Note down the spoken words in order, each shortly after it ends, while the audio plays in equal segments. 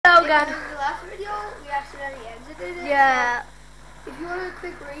again. In the last video, we accidentally exited it. Yeah. So if you want a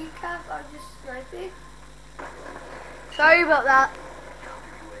quick recap, I'm just sniping. Sorry about that.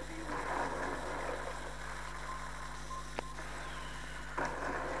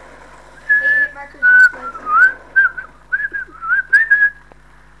 Hit markers and sniping.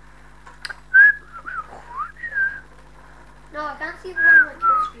 No, I can't see the one on my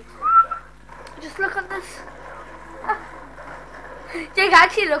kill streaks. Just look at this. Jake,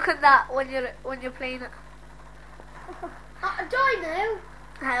 actually look at that when you're playing it. I die now.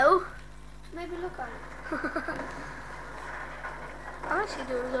 How? Maybe look at it. I'm actually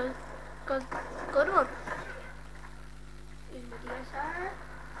doing a good one. Use my DSR.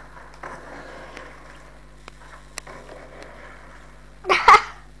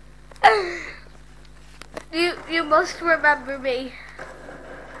 You must remember me.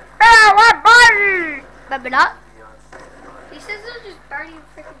 Oh, what body? Remember that? He says there's just Barney and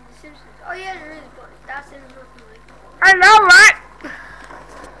freaking The Simpsons. Oh yeah, there is, but that sounds nothing like. I know, right?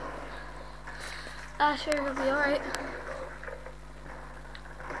 Sure, it'll be alright.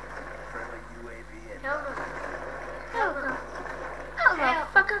 Hell no. Hell no. Hell no,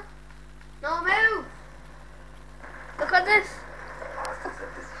 fucker. No, move! Look at this.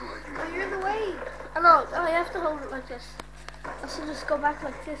 Oh, you're in the way. I know, oh, you have to hold it like this. Also just go back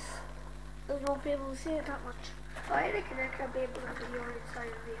like this. You won't be able to see it that much. Oh, I think I can't be able to video inside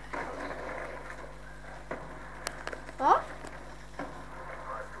of the What?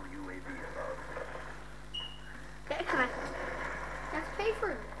 Get it connected. You have to pay for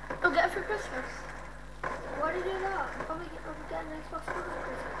it. I'll get it for Christmas. Why did you do that? I'm getting an Xbox One for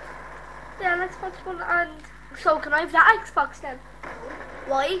Christmas. Yeah, an Xbox One and... So can I have that Xbox then?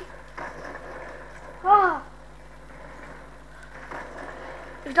 Why? Oh.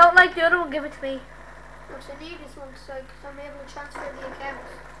 If you don't like the other one, give it to me. What I need is one so I'm able to transfer the account.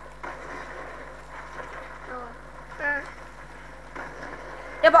 Oh.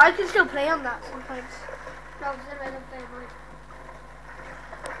 Yeah, but I can still play on that sometimes. No, because then I don't pay mine.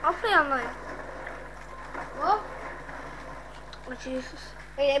 I'll play online. What? Oh Jesus.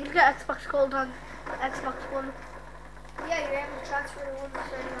 Are you able to get Xbox Gold on Xbox One? Yeah, you're able to transfer the one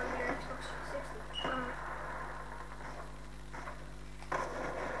that's already on your Xbox 360.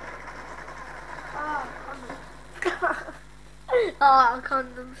 Oh,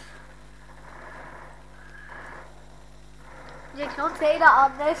 condoms. You can't say that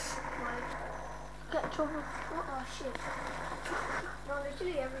on this. Why? Get in trouble. What? Oh shit. No,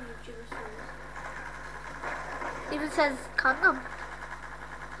 literally every YouTuber says. Even says condom.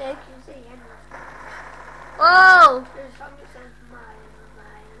 Jake, you say N-word. Whoa! There's a song that says mine.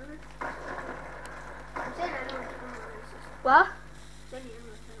 I'm saying N-word, I'm not racist. What? I'm saying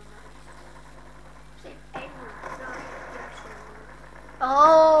N-word, I'm not racist. I'm saying N-word, it's not the actual N-word.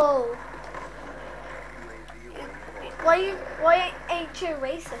 Oh. Why ain't you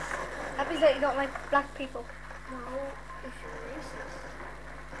racist? That means that you don't like black people. No, if you're racist.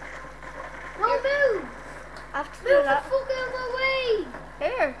 No, move! I have to do Move the that. fuck out of my way!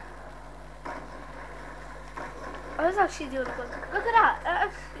 Here. I was actually doing good. Look at that.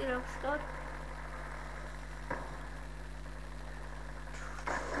 That's, you know, it's good.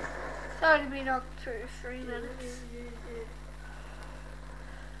 Sorry to be not through 3 minutes.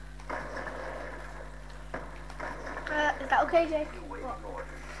 Is that okay, Jake? What?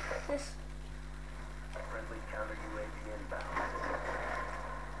 This?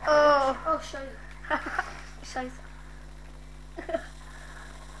 Oh. Oh, show you. Scheiße.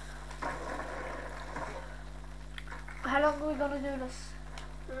 How long are we gonna do this?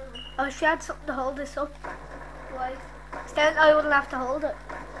 I wish we had something to hold this up. Why? Then I wouldn't have to hold it.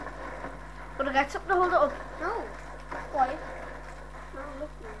 Would I get something to hold it up? No. Why? No,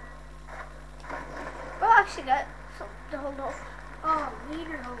 look now. I'll actually get something to hold it up. Oh,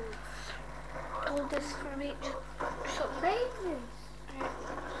 meter hose. Hold this for me. Something. Babies.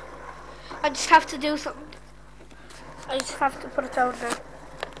 I just have to do something. I just have to put it down there.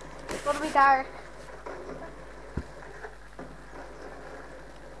 It's gonna be dark.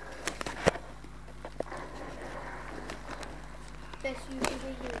 Best YouTube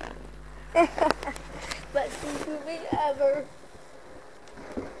video. Best movie ever.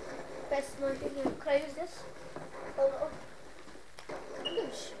 Best sniping video. Can I use this? Hold it up. I'm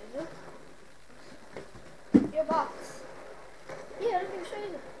gonna show you. Your box. Yeah, I'm gonna show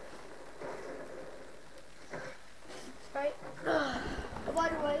you. Right. By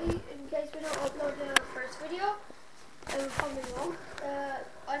the way, in case we don't upload the first video, it was probably wrong.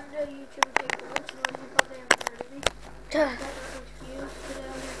 I'm the YouTuber Jake Roche, and you probably haven't heard of me. I got confused because I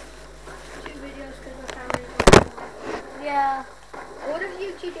only have 2 videos because my family is Yeah. What if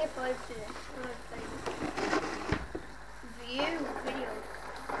you GTA 5 today? View videos.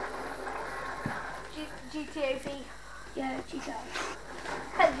 GTA V. Yeah, GTA.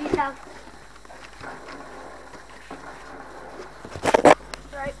 GTA.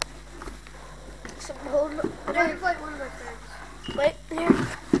 Right. So hold up. I don't invite one of my friends. Wait, here.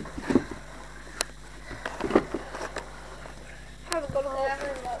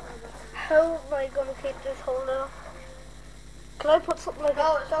 How am I gonna keep this hold on? Can I put something like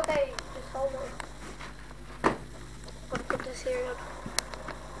No, it's okay. Just hold on. I'm gonna put this here on.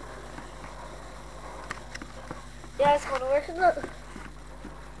 Yeah, it's gonna work, isn't it?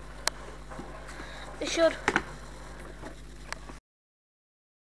 It should.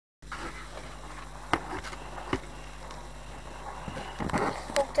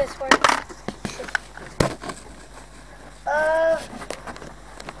 Hope this works.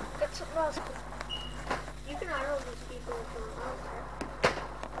 Get something else. You can arrow these people if you want.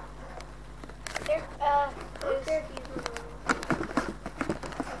 Here, Look there if you want.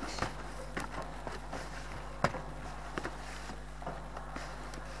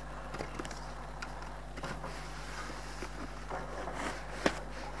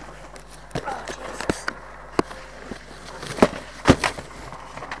 oh Jesus.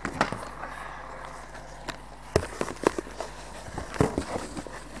 Can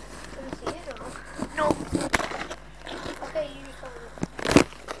you see it or no? No. Okay, you just hold it.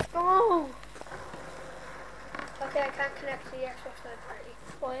 No. Okay, I can't connect to the Xbox third party.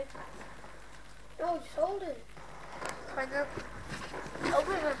 Why? No, just hold it. Find out. Oh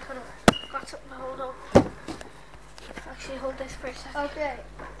my God, hold on. Got something to hold on. Actually, hold this for a second. Okay.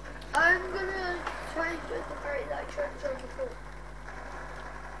 I'm gonna try and do the party that I tried to join before.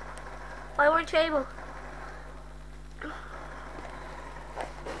 Why weren't you able?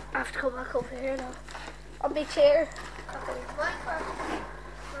 I have to come back over here now. On my chair. Okay, Minecraft.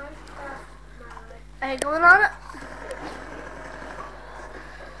 Are you going on it?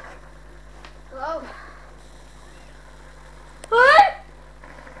 Hello. What?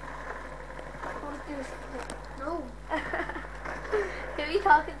 I want to do this. No. Who are you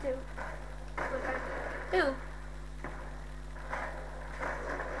talking to? Who?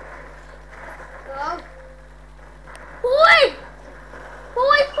 Hello. Boy!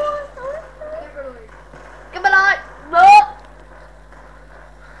 Boy! Kimberly. Come on! No!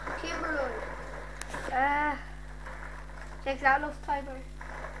 Kimberly. Takes that enough time or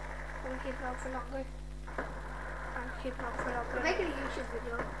we'll keep it up for longer. I'll keep it up for We're longer. making a YouTube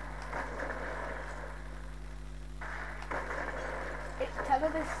video.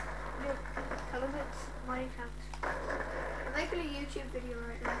 Tell him it's my account. I'm making a YouTube video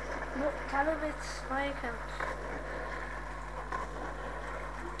right now. No, tell him it's my account.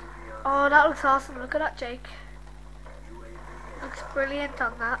 Oh, that looks awesome. Look at that, Jake. Looks brilliant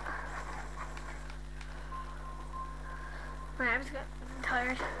on that. My arms getting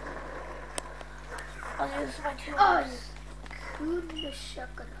tired. I'll use my two Oh, arms. goodness,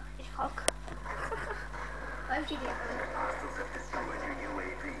 shakara. Fuck. I'm GTA.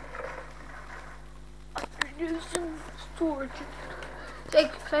 Use some storage.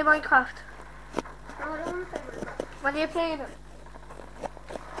 Jake, play Minecraft. No, I don't want to play Minecraft. When you're playing it.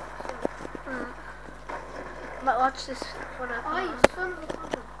 I might watch this when I Oh, you son of a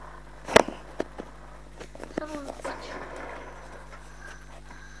condom. Someone watch.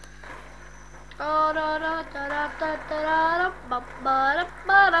 Oh, da da da da da da da ba ba da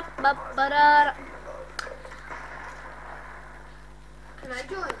ba da ba ba da. Can I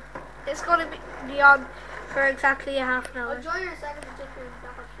join? It's gonna be on for exactly a half an I'll hour. join in a second to take you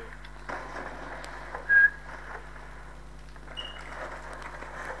back up there.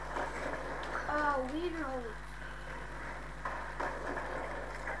 Oh, we know.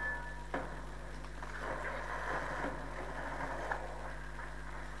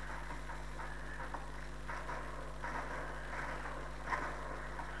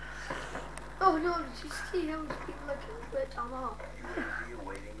 Oh no, did you see how many people are killing glitch? I'm off.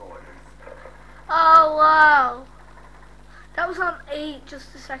 Oh wow, that was on 8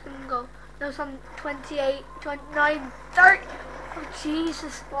 just a second ago. That was on 28, 29, 30. Oh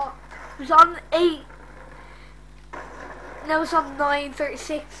Jesus, What? it was on 8. Now it's on 9,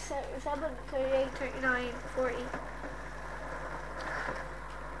 36, 37, 38, 39, 40. You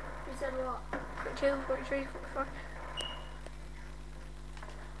said what? 42, 43, 44,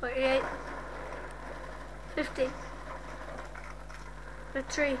 48, 50,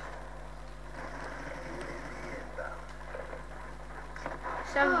 53,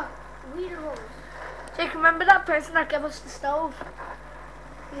 7. Ah, weed rolls. Jake, remember that person that gave us the stove?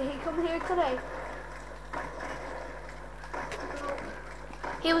 Did he come here today? No.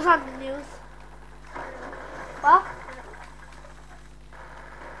 He was on the news. What?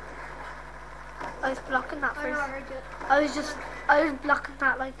 I was blocking that for a sec. I was blocking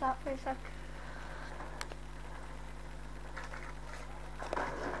that like that for a sec.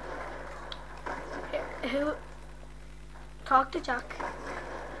 Who? Talk to Jack.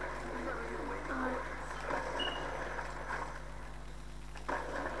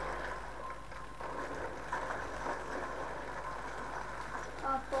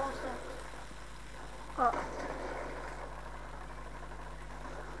 Oh.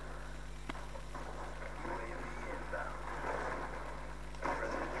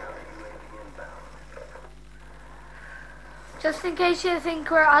 Just in case you think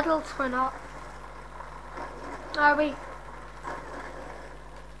we're adults, we're not. Are we?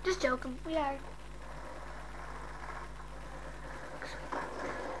 Just joking, we are.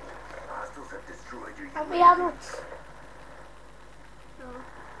 Are we adults? No.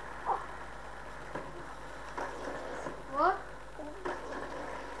 What?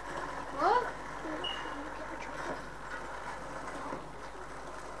 What?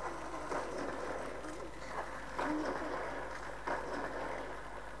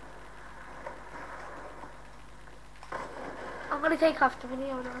 I'm gonna take off the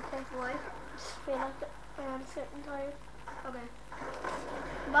video now, okay? Why? I just feel like it. I'm sitting tired. Okay.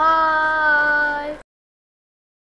 Bye!